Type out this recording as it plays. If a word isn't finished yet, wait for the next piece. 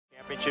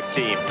championship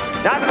team.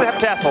 Now to the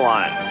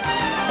heptathlon.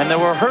 And there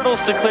were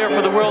hurdles to clear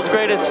for the world's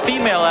greatest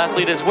female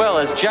athlete as well,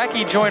 as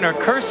Jackie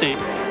Joyner-Kersee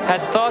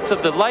had thoughts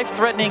of the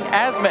life-threatening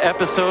asthma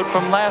episode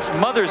from last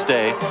Mother's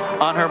Day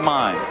on her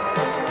mind.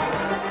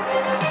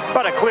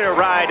 But a clear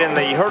ride in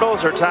the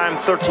hurdles. Her time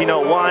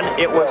 13:01.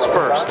 It was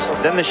first,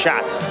 then the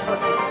shot.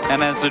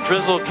 And as the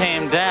drizzle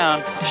came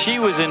down, she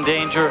was in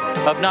danger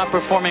of not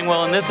performing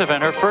well in this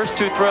event. Her first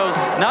two throws,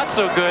 not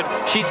so good.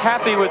 She's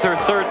happy with her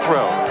third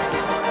throw.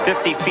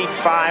 50 feet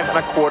 5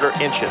 1/4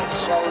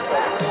 inches.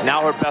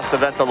 Now her best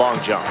event, the long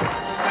jump.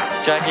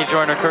 Jackie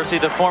Joyner-Kersee,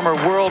 the former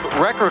world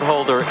record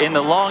holder in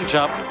the long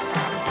jump,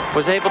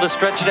 was able to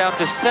stretch it out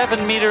to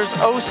 7 meters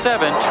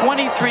 07,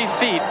 23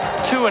 feet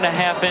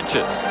 2.5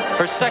 inches.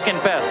 Her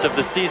second best of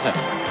the season.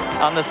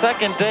 On the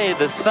second day,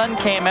 the sun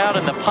came out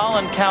and the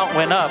pollen count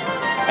went up,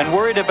 and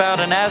worried about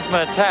an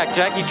asthma attack,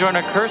 Jackie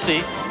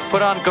Joyner-Kersee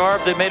put on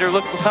garb that made her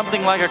look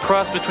something like a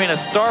cross between a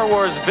Star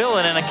Wars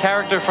villain and a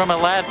character from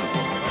Aladdin.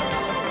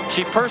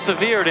 She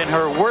persevered in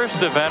her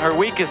worst event, her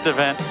weakest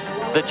event,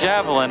 the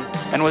javelin,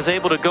 and was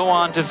able to go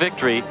on to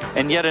victory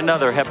in yet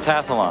another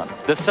heptathlon.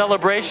 The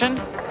celebration?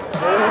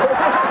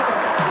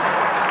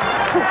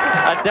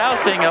 A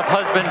dousing of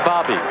husband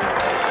Bobby.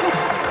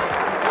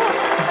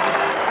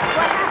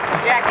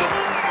 Jackie,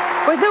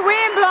 with the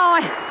wind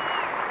blowing,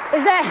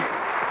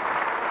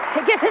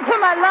 it gets into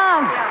my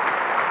lungs.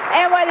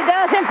 And what it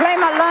does, inflame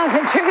my lungs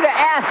and trigger the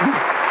asthma.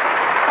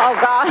 Oh,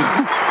 God.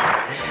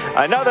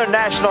 Another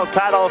national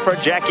title for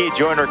Jackie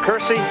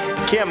Joyner-Kersee.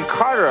 Kym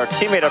Carter, a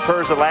teammate of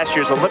hers at last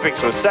year's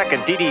Olympics, was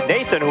second. DeDee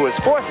Nathan, who was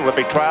fourth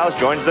Olympic trials,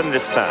 joins them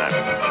this time.